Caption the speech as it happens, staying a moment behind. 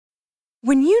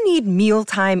When you need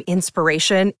mealtime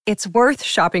inspiration, it's worth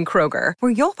shopping Kroger,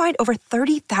 where you'll find over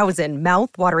 30,000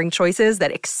 mouth-watering choices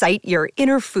that excite your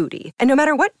inner foodie. And no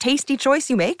matter what tasty choice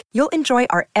you make, you'll enjoy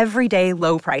our everyday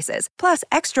low prices, plus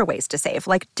extra ways to save,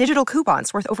 like digital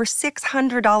coupons worth over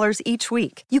 $600 each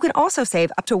week. You can also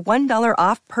save up to $1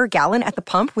 off per gallon at the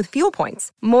pump with fuel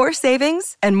points. More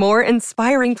savings and more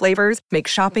inspiring flavors make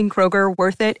shopping Kroger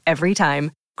worth it every time.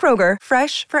 Kroger,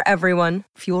 fresh for everyone.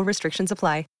 Fuel restrictions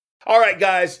apply. All right,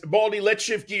 guys, Baldy, let's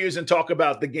shift gears and talk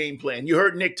about the game plan. You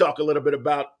heard Nick talk a little bit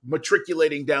about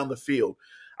matriculating down the field.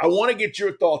 I want to get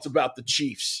your thoughts about the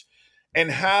Chiefs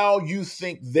and how you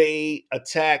think they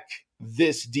attack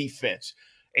this defense.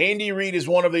 Andy Reid is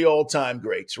one of the all-time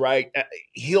greats, right?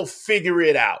 He'll figure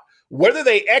it out. Whether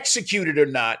they execute it or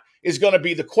not is going to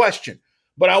be the question.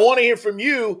 But I want to hear from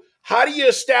you. How do you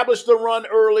establish the run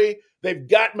early? They've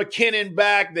got McKinnon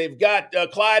back. They've got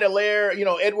Clyde Allaire,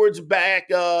 Edwards back.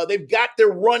 They've got their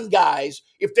run guys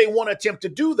if they want to attempt to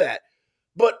do that.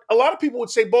 But a lot of people would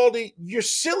say, Baldy, you're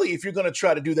silly if you're going to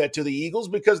try to do that to the Eagles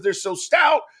because they're so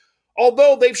stout,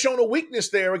 although they've shown a weakness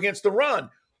there against the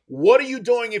run. What are you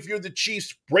doing if you're the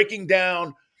Chiefs, breaking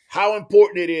down how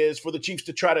important it is for the Chiefs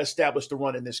to try to establish the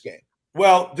run in this game?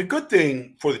 Well, the good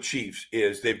thing for the Chiefs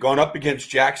is they've gone up against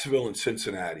Jacksonville and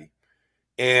Cincinnati.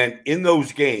 And in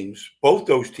those games, both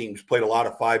those teams played a lot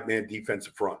of five-man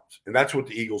defensive fronts. And that's what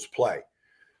the Eagles play,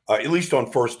 at least on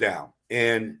first down.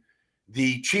 And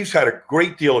the Chiefs had a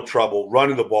great deal of trouble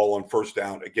running the ball on first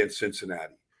down against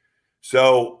Cincinnati.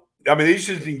 So, I mean, they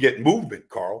just didn't get movement,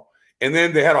 Carl. And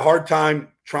then they had a hard time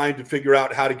trying to figure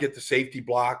out how to get the safety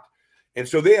blocked. And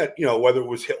so they had, whether it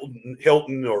was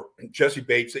Hilton or Jesse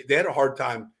Bates, they had a hard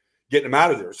time getting them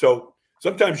out of there. So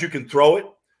sometimes you can throw it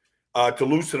to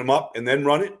loosen them up and then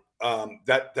run it.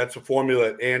 That's a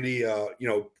formula that Andy,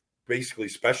 basically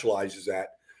specializes at.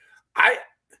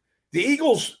 The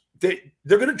Eagles, they're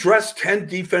going to dress 10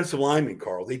 defensive linemen,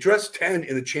 Carl. They dressed 10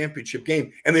 in the championship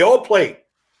game, and they all played.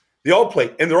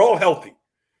 And they're all healthy.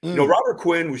 Robert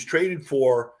Quinn was traded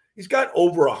for. He's got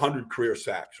over 100 career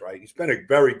sacks, right? He's been a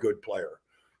very good player.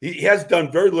 He has done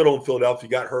very little in Philadelphia.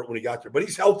 He got hurt when he got there, but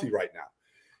he's healthy right now.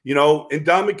 And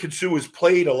Ndamukong Suh has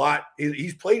played a lot.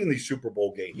 He's played in these Super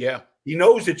Bowl games. Yeah. He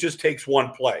knows it just takes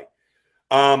one play.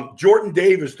 Jordan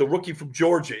Davis, the rookie from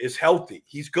Georgia, is healthy.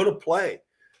 He's going to play.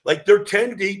 Like, they're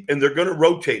 10 deep, and they're going to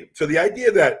rotate him. So the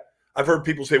idea that I've heard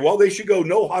people say, well, they should go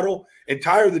no huddle and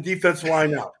tire the defensive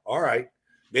line out. All right.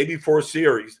 Maybe for a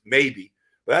series, maybe.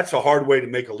 But that's a hard way to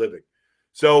make a living.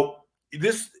 So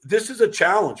this is a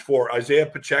challenge for Isaiah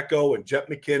Pacheco and Jet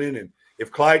McKinnon. And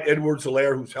if Clyde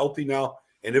Edwards-Helaire, who's healthy now,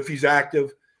 and if he's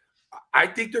active, I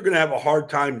think they're going to have a hard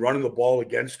time running the ball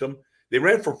against them. They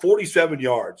ran for 47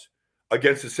 yards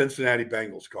against the Cincinnati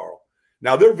Bengals, Carl.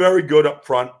 Now, they're very good up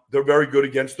front. They're very good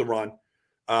against the run.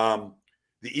 The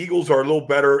Eagles are a little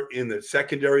better in the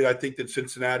secondary, I think, than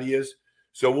Cincinnati is.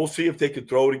 So we'll see if they can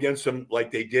throw it against them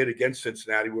like they did against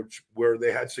Cincinnati, where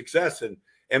they had success. And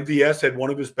MVS had one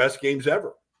of his best games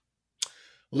ever.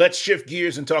 Let's shift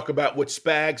gears and talk about what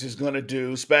Spags is going to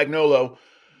do, Spagnuolo,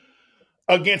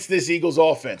 against this Eagles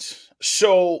offense.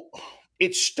 So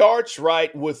it starts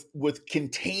right with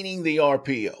containing the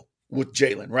RPO with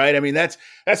Jalen, right? I mean, that's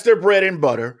their bread and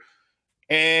butter.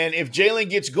 And if Jalen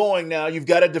gets going now, you've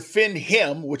got to defend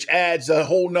him, which adds a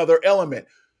whole nother element.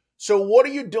 So what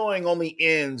are you doing on the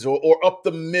ends or up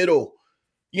the middle,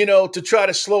 to try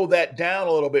to slow that down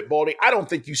a little bit, Baldy? I don't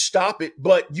think you stop it,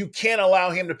 but you can't allow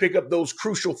him to pick up those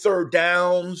crucial third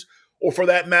downs, or for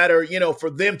that matter, for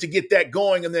them to get that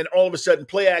going and then all of a sudden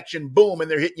play action, boom,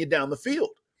 and they're hitting you down the field.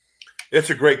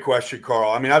 It's a great question, Carl.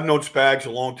 I mean, I've known Spags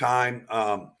a long time.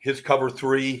 His cover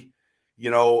three,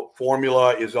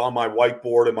 formula is on my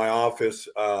whiteboard in my office.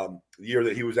 The year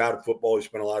that he was out of football, he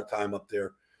spent a lot of time up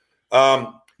there.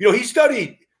 He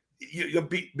studied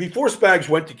before Spags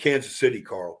went to Kansas City,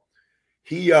 Carl.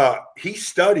 He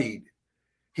studied.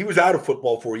 He was out of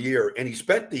football for a year, and he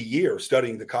spent the year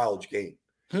studying the college game.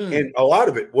 And a lot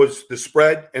of it was the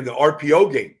spread and the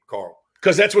RPO game, Carl.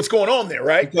 Because that's what's going on there,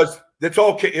 right? Because it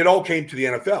all came to the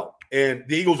NFL, and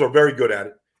the Eagles are very good at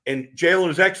it. And Jalen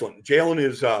is excellent. Jalen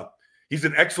is he's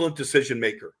an excellent decision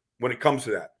maker when it comes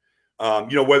to that.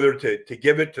 Whether to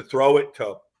give it, to throw it,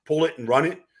 to pull it and run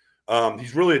it.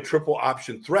 He's really a triple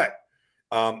option threat.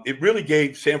 It really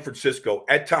gave San Francisco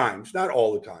at times, not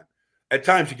all the time, at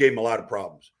times it gave him a lot of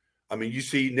problems. I mean, you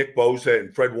see Nick Bosa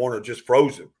and Fred Warner just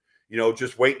frozen,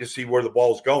 just waiting to see where the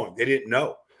ball's going. They didn't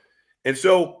know. And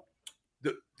so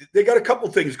they got a couple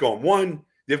things going. One,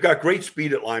 they've got great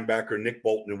speed at linebacker, Nick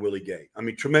Bolton and Willie Gay. I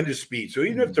mean, tremendous speed. So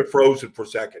even if they're frozen for a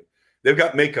second, they've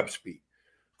got makeup speed.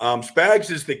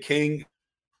 Spags is the king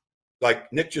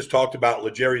like Nick just talked about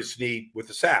L'Jarius Sneed with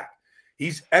the sack.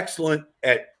 He's excellent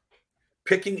at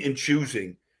picking and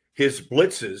choosing his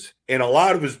blitzes, and a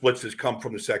lot of his blitzes come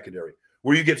from the secondary,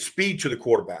 where you get speed to the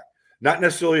quarterback. Not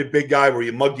necessarily a big guy where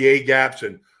you mug the A gaps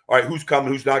and, all right, who's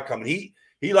coming, who's not coming.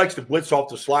 He likes to blitz off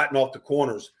the slot and off the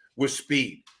corners with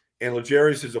speed. And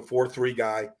L'Jarius is a 4-3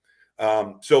 guy.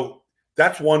 So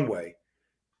that's one way.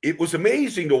 It was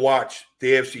amazing to watch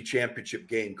the AFC Championship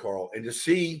game, Carl, and to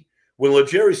see when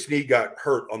L'Jarius Sneed got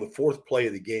hurt on the fourth play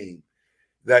of the game,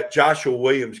 that Joshua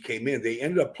Williams came in. They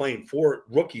ended up playing 4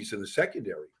 rookies in the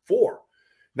secondary. 4.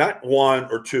 Not 1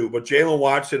 or 2, but Jalen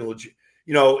Watson,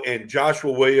 and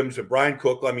Joshua Williams and Brian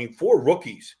Cook. 4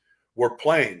 rookies were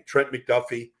playing, Trent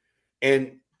McDuffie,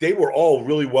 and they were all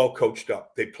really well coached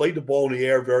up. They played the ball in the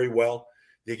air very well.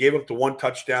 They gave up the 1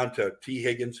 touchdown to T.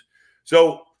 Higgins.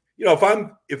 So, if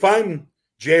I'm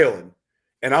Jalen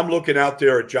and I'm looking out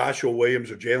there at Joshua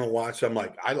Williams or Jalen Watson, I'm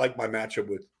like, I like my matchup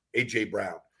with A.J.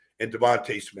 Brown and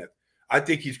Devontae Smith. I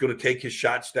think he's going to take his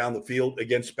shots down the field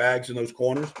against Spags in those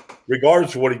corners,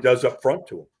 regardless of what he does up front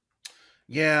to him.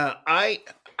 Yeah, I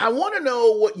want to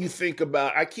know what you think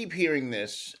about. I keep hearing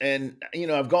this, and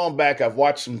I've gone back. I've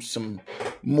watched some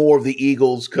more of the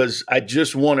Eagles because I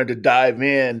just wanted to dive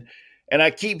in, and I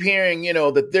keep hearing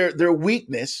that their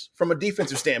weakness from a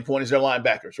defensive standpoint is their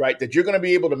linebackers, right? That you're going to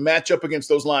be able to match up against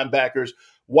those linebackers,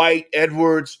 White,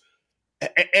 Edwards,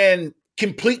 and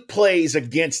complete plays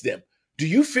against them. Do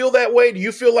you feel that way? Do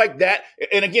you feel like that?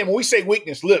 And again, when we say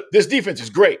weakness, look, this defense is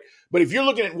great, but if you're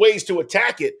looking at ways to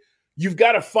attack it, you've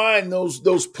got to find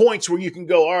those points where you can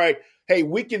go, all right, hey,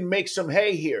 we can make some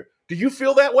hay here. Do you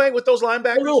feel that way with those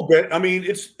linebackers? A little bit.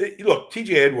 Look,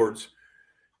 TJ Edwards,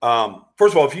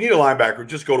 first of all, if you need a linebacker,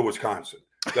 just go to Wisconsin.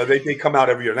 They come out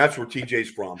every year, and that's where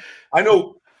TJ's from. I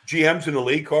know GMs in the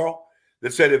league, Carl,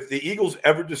 that said if the Eagles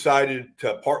ever decided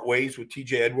to part ways with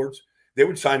TJ Edwards, they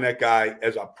would sign that guy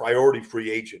as a priority free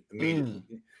agent immediately.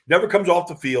 Never comes off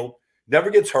the field, never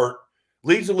gets hurt,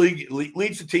 leads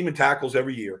the team in tackles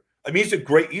every year. He's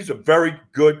a very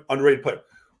good, underrated player.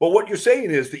 But what you're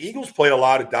saying is the Eagles play a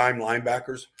lot of dime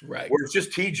linebackers, right? Where it's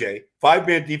just TJ,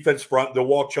 5-man defense front. They'll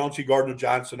walk Chauncey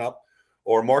Gardner-Johnson up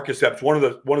or Marcus Epps, one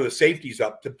of the safeties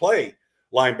up to play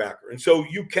linebacker. And so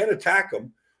you can attack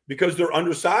them because they're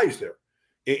undersized there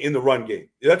in the run game.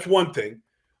 That's one thing.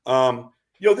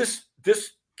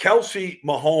 This Kelce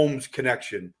Mahomes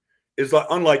connection is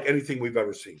unlike anything we've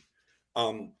ever seen.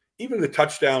 Even the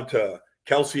touchdown to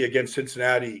Kelce against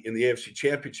Cincinnati in the AFC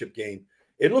Championship game,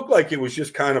 it looked like it was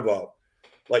just kind of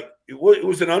it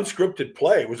was an unscripted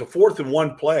play. It was a 4th and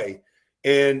 1 play,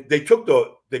 and they took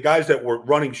the guys that were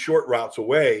running short routes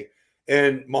away,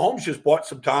 and Mahomes just bought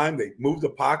some time. They moved the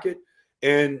pocket,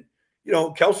 and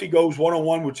Kelce goes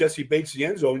one-on-one with Jesse Bates in the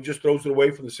end zone and just throws it away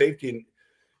from the safety,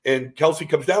 and Kelce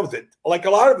comes down with it. Like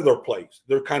a lot of their plays,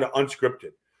 they're kind of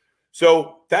unscripted.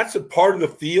 So that's a part of the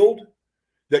field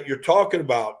that you're talking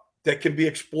about that can be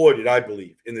exploited, I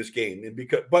believe, in this game.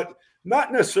 But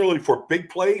not necessarily for big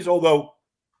plays, although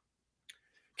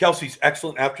Kelce's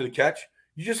excellent after the catch.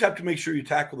 You just have to make sure you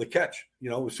tackle the catch.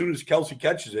 As soon as Kelce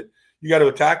catches it, you got to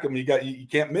attack him. You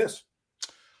can't miss.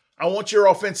 I want your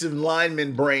offensive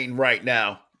lineman brain right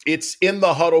now. It's In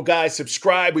the Huddle, guys.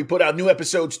 Subscribe. We put out new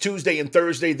episodes Tuesday and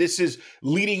Thursday. This is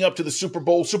leading up to the Super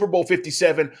Bowl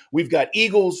 57. We've got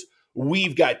Eagles.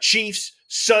 We've got Chiefs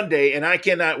Sunday, and I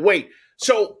cannot wait.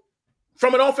 So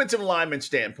from an offensive lineman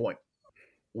standpoint,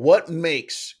 what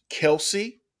makes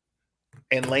Kelce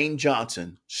and Lane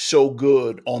Johnson so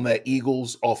good on that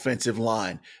Eagles offensive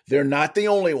line? They're not the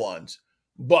only ones,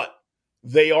 but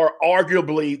they are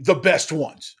arguably the best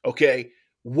ones, okay?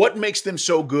 What makes them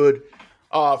so good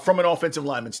from an offensive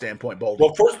lineman standpoint, Bolden?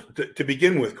 Well, first, to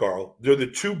begin with, Carl, they're the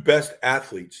 2 best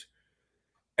athletes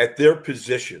at their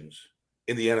positions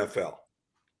in the NFL.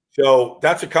 So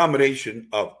that's a combination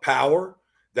of power.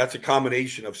 That's a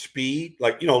combination of speed.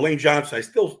 Lane Johnson, I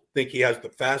still think he has the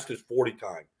fastest 40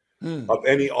 time of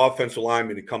any offensive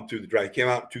lineman to come through the draft. He came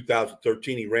out in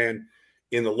 2013. He ran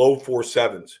in the low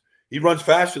 4.7s. He runs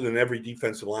faster than every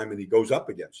defensive lineman he goes up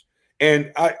against.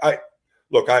 And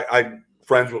I'm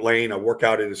friends with Lane. I work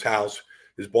out at his house.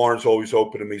 His barn's always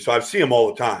open to me. So I see him all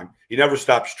the time. He never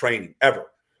stops training, ever.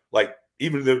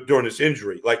 Even during this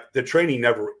injury, the training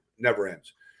never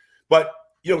ends. But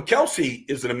Kelce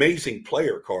is an amazing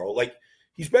player, Carl.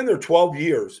 He's been there 12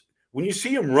 years. When you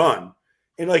see him run,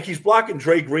 and he's blocking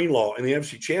Dre Greenlaw in the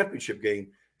NFC Championship game,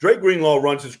 Dre Greenlaw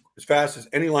runs as fast as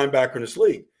any linebacker in this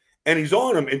league. And he's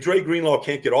on him, and Dre Greenlaw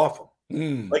can't get off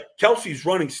him. Kelce's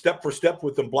running step for step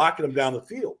with them, blocking him down the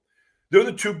field. They're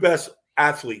the 2 best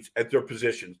athletes at their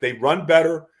positions. They run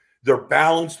better. They're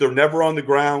balanced. They're never on the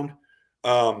ground.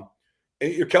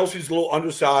 Kelsey's a little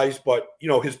undersized, but,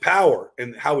 his power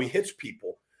and how he hits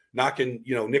people, knocking,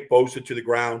 Nick Bosa to the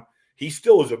ground, he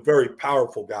still is a very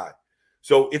powerful guy.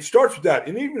 So it starts with that.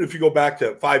 And even if you go back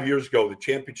to 5 years ago, the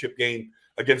championship game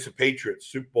against the Patriots,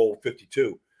 Super Bowl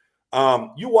 52,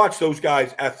 you watch those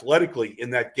guys athletically in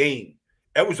that game.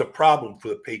 That was a problem for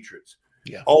the Patriots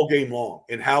all game long,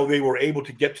 and how they were able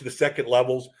to get to the second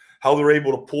levels, how they're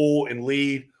able to pull and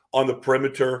lead on the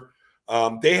perimeter.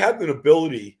 They have an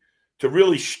ability to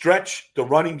really stretch the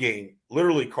running game,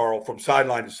 literally, Carl, from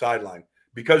sideline to sideline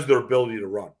because of their ability to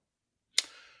run.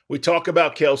 We talk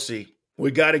about Kelsey.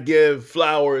 We got to give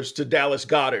flowers to Dallas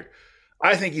Goedert.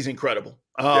 I think he's incredible.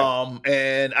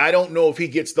 And I don't know if he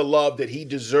gets the love that he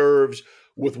deserves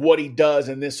with what he does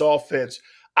in this offense.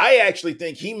 I actually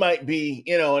think he might be,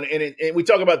 and we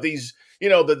talk about these,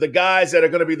 the guys that are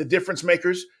going to be the difference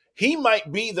makers. He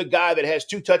might be the guy that has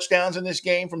 2 touchdowns in this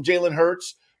game from Jalen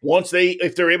Hurts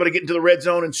if they're able to get into the red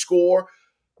zone and score,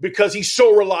 because he's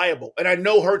so reliable. And I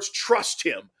know Hurts trusts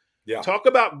him. Yeah. Talk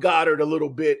about Goddard a little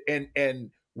bit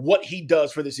and what he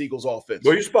does for this Eagles offense.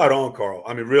 Well, you're spot on, Carl.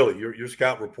 I mean, really, your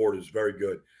scout report is very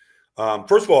good.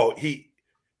 First of all,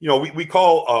 we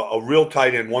call a real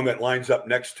tight end one that lines up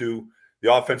next to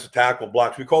the offensive tackle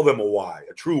blocks. We call them a Y,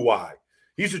 a true Y.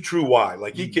 He's a true Y.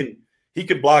 Like he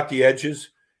can block the edges.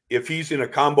 If he's in a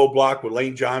combo block with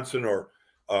Lane Johnson or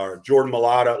Jordan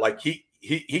Mailata, like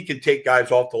he can take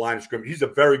guys off the line of scrimmage. He's a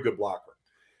very good blocker.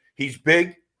 He's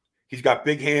big. He's got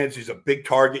big hands. He's a big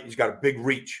target. He's got a big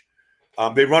reach.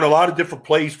 They run a lot of different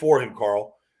plays for him,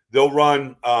 Carl. They'll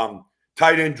run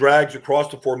tight end drags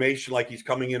across the formation like he's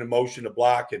coming in motion to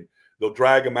block, and they'll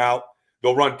drag him out.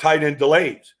 They'll run tight end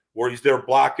delays where he's there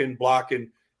blocking,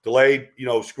 delay,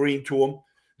 screen to him.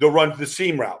 They'll run the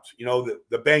seam routes,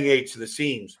 the bang eights and the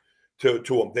seams to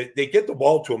him. They get the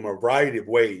ball to him in a variety of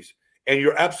ways. And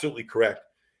you're absolutely correct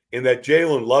in that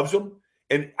Jalen loves him.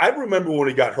 And I remember when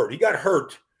he got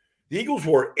hurt. The Eagles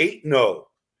were 8-0,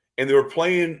 and they were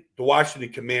playing the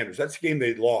Washington Commanders. That's the game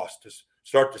they lost to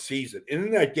start the season. And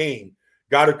in that game,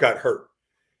 Goddard got hurt.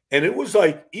 And it was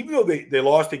like, even though they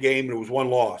lost the game and it was one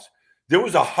loss, there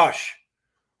was a hush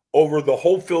over the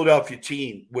whole Philadelphia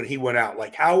team when he went out.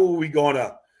 Like, how are we going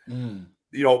to,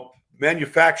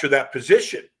 manufacture that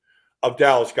position of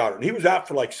Dallas Goedert? And he was out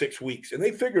for like 6 weeks, and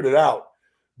they figured it out.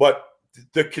 But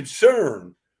the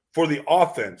concern for the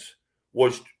offense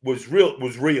was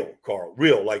real, Carl.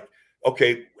 Real. Like,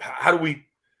 okay, how do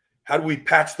we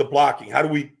patch the blocking? How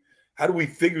do we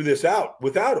figure this out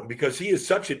without him? Because he is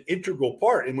such an integral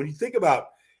part. And when you think about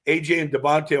AJ and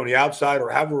Devontae on the outside, or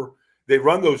however they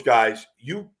run those guys,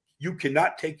 you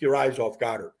cannot take your eyes off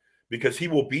Goddard, because he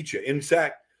will beat you. In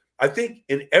fact, I think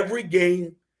in every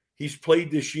game he's played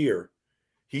this year,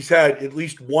 he's had at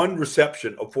least one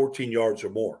reception of 14 yards or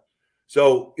more.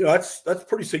 So, that's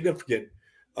pretty significant.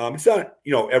 It's not,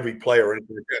 every player or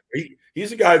anything like that.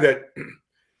 He's a guy that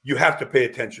you have to pay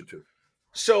attention to.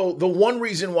 So the one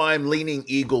reason why I'm leaning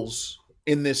Eagles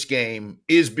in this game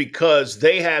is because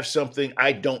they have something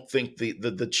I don't think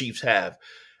the Chiefs have.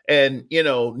 And,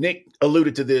 Nick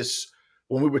alluded to this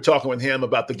when we were talking with him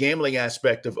about the gambling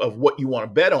aspect of what you want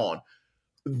to bet on.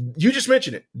 You just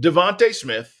mentioned it, Devontae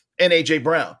Smith and A.J.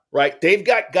 Brown, right? They've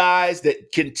got guys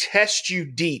that can test you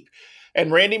deep.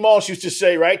 And Randy Moss used to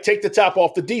say, right, take the top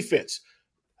off the defense.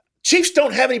 Chiefs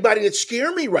don't have anybody that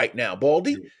scare me right now,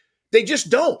 Baldy. They just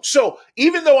don't. So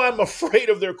even though I'm afraid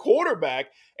of their quarterback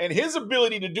and his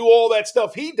ability to do all that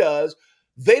stuff he does,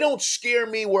 they don't scare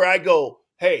me where I go,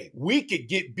 hey, we could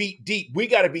get beat deep. We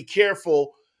got to be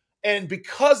careful. And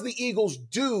because the Eagles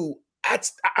do,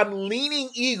 I'm leaning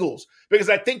Eagles, because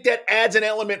I think that adds an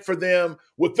element for them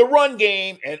with the run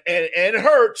game and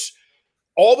Hurts.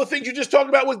 All the things you just talked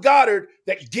about with Goddard,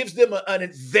 that gives them an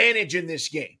advantage in this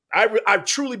game. I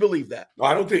truly believe that.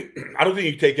 I don't think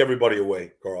you take everybody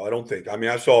away, Carl. I don't think. I mean,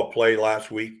 I saw a play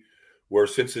last week where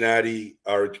Kansas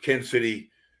City,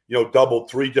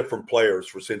 doubled 3 different players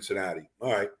for Cincinnati.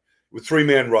 All right, with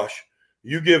 3-man rush.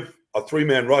 You give a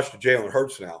 3-man rush to Jalen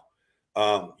Hurts now.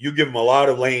 You give him a lot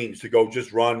of lanes to go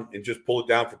just run and just pull it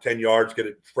down for 10 yards, get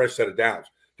a fresh set of downs,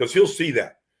 because he'll see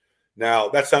that. Now,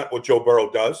 that's not what Joe Burrow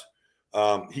does.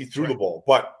 He threw the ball,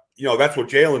 but that's what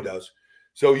Jalen does.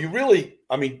 So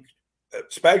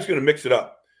Spag's going to mix it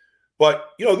up. But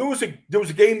there was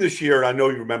a game this year, I know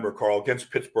you remember, Carl, against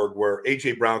Pittsburgh, where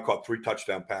A.J. Brown caught 3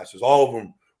 touchdown passes. All of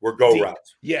them were go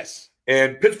routes. Yes,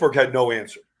 and Pittsburgh had no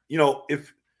answer.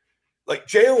 If like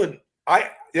Jalen,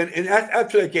 and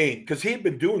after that game, because he had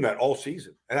been doing that all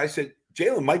season, and I said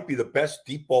Jalen might be the best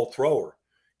deep ball thrower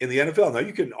in the NFL. Now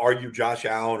you can argue Josh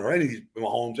Allen or any of these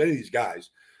Mahomes, any of these guys.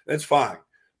 That's fine.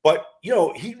 But,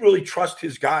 he really trusts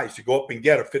his guys to go up and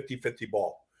get a 50-50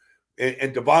 ball.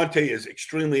 And Devontae is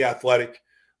extremely athletic.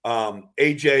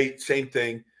 AJ, same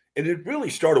thing. And it really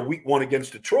started week 1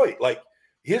 against Detroit. Like,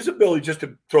 his ability just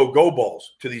to throw go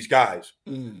balls to these guys.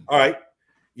 All right.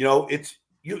 It's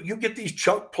you get these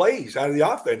chunk plays out of the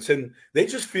offense, and they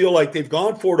just feel like they've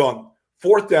gone for it on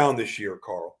 4th down this year,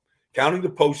 Carl, counting the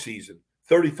postseason,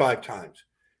 35 times.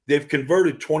 They've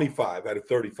converted 25 out of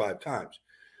 35 times.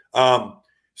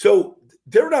 So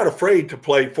they're not afraid to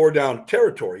play 4-down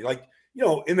territory. Like,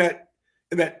 in that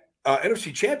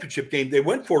NFC Championship game, they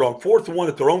went for it on 4th and 1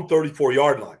 at their own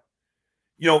 34-yard line.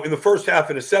 In the first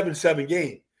half in a 7-7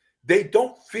 game, they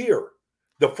don't fear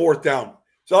the 4th down.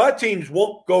 So a lot of teams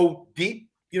won't go deep,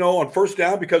 on 1st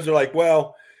down because they're like,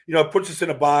 well, it puts us in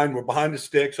a bind. We're behind the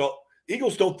sticks. So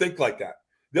Eagles don't think like that.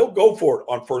 They'll go for it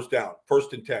on 1st down,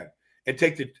 1st and 10, and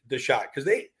take the shot because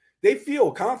they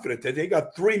feel confident that they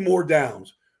got 3 more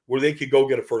downs where they could go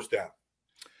get a 1st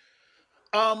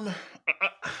down.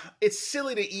 It's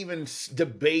silly to even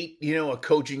debate, a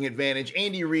coaching advantage.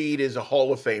 Andy Reid is a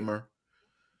Hall of Famer.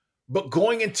 But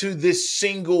going into this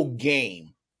single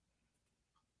game,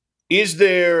 is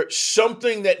there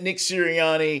something that Nick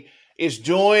Sirianni is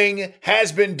doing,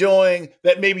 has been doing,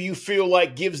 that maybe you feel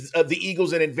like gives the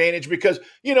Eagles an advantage? Because,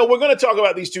 we're going to talk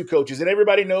about these two coaches, and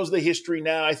everybody knows the history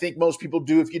now. I think most people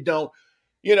do. If you don't,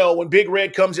 when Big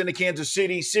Red comes into Kansas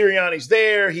City, Sirianni's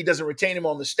there. He doesn't retain him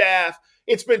on the staff.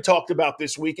 It's been talked about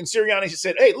this week. And Sirianni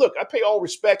said, hey, look, I pay all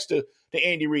respects to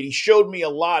Andy Reid. He showed me a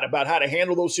lot about how to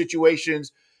handle those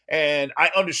situations. And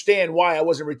I understand why I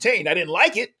wasn't retained. I didn't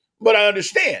like it, but I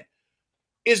understand.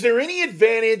 Is there any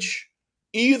advantage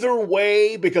either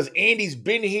way because Andy's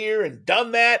been here and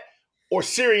done that, or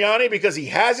Sirianni because he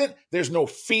hasn't? There's no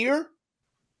fear?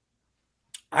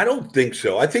 I don't think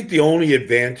so. I think the only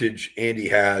advantage Andy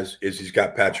has is he's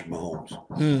got Patrick Mahomes.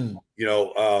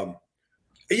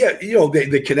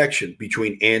 The connection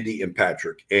between Andy and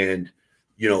Patrick and,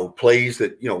 plays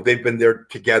that, they've been there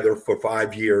together for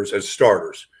 5 years as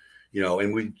starters.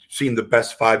 And we've seen the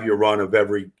best 5-year run of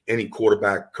any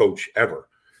quarterback coach ever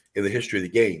in the history of the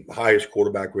game, the highest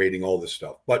quarterback rating, all this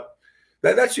stuff. But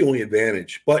that's the only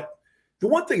advantage. But the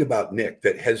one thing about Nick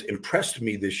that has impressed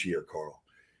me this year, Carl,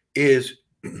 is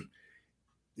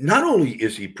not only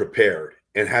is he prepared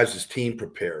and has his team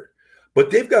prepared, but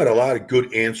they've got a lot of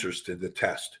good answers to the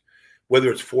test,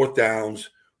 whether it's 4th downs,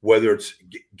 whether it's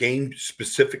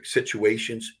game-specific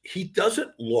situations. He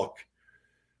doesn't look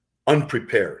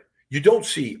unprepared. You don't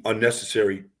see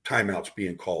unnecessary timeouts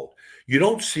being called. You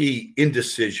don't see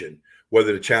indecision,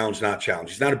 whether to challenge, not challenge.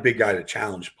 He's not a big guy to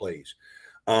challenge plays.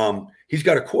 He's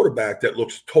got a quarterback that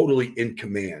looks totally in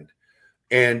command,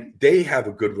 and they have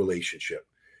a good relationship.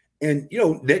 And,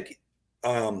 Nick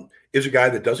is a guy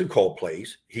that doesn't call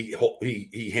plays.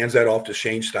 He hands that off to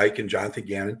Shane Steichen and Jonathan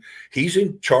Gannon. He's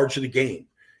in charge of the game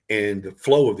and the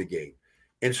flow of the game.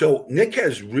 And so Nick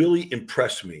has really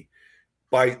impressed me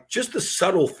by just the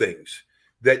subtle things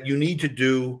that you need to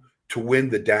do to win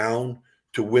the down,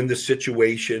 to win the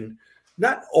situation,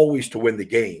 not always to win the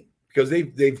game, because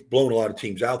they've blown a lot of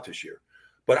teams out this year.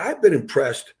 But I've been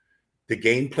impressed, the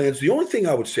game plans. The only thing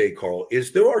I would say, Carl,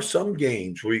 is there are some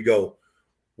games where you go,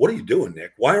 what are you doing,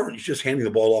 Nick? Why aren't you just handing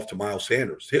the ball off to Miles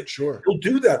Sanders? He'll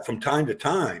do that from time to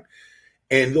time,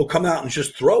 and they'll come out and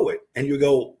just throw it. And you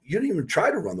go, you didn't even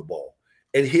try to run the ball.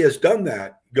 And he has done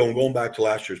that going back to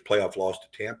last year's playoff loss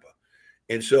to Tampa.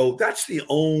 And so that's the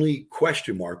only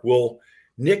question mark. Will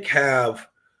Nick have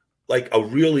like a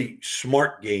really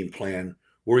smart game plan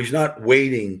where he's not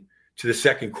waiting to the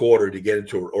second quarter to get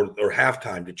into or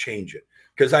halftime to change it?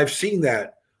 Because I've seen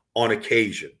that on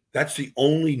occasion. That's the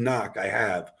only knock I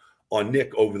have on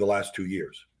Nick over the last 2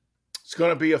 years. It's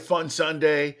going to be a fun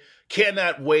Sunday.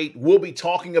 Cannot wait. We'll be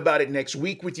talking about it next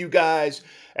week with you guys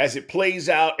as it plays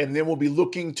out, and then we'll be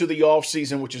looking to the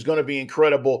offseason, which is going to be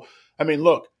incredible. I mean,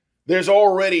 look, there's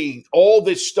already all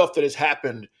this stuff that has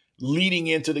happened leading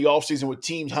into the offseason with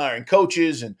teams hiring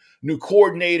coaches and new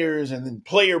coordinators and then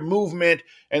player movement.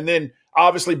 And then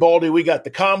obviously, Baldy, we got the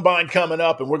combine coming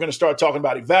up, and we're going to start talking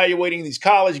about evaluating these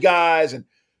college guys. And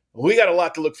we got a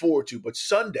lot to look forward to. But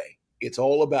Sunday, it's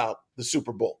all about the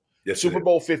Super Bowl. Yes, Super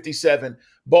Bowl 57.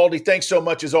 Baldy, thanks so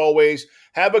much as always.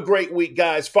 Have a great week,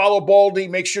 guys. Follow Baldy.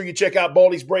 Make sure you check out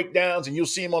Baldy's breakdowns, and you'll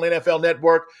see him on NFL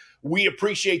Network. We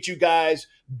appreciate you guys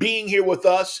being here with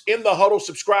us in the huddle.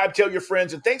 Subscribe, tell your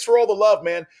friends, and thanks for all the love,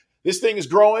 man. This thing is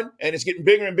growing, and it's getting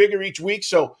bigger and bigger each week.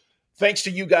 So thanks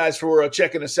to you guys for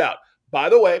checking us out. By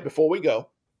the way, before we go,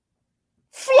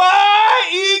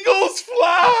 Fly, Eagles,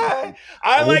 fly.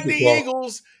 I like the Carl.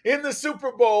 Eagles in the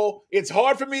Super Bowl. It's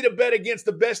hard for me to bet against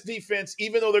the best defense,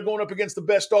 even though they're going up against the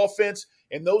best offense.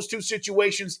 In those two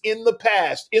situations in the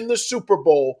past, in the Super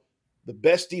Bowl, the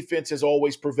best defense has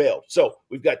always prevailed. So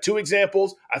we've got two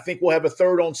examples. I think we'll have a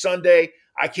third on Sunday.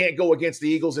 I can't go against the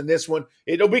Eagles in this one.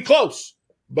 It'll be close,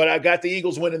 but I got the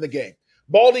Eagles winning the game.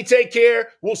 Baldy, take care.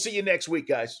 We'll see you next week,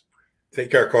 guys.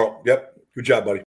 Take care, Carl. Yep. Good job, buddy.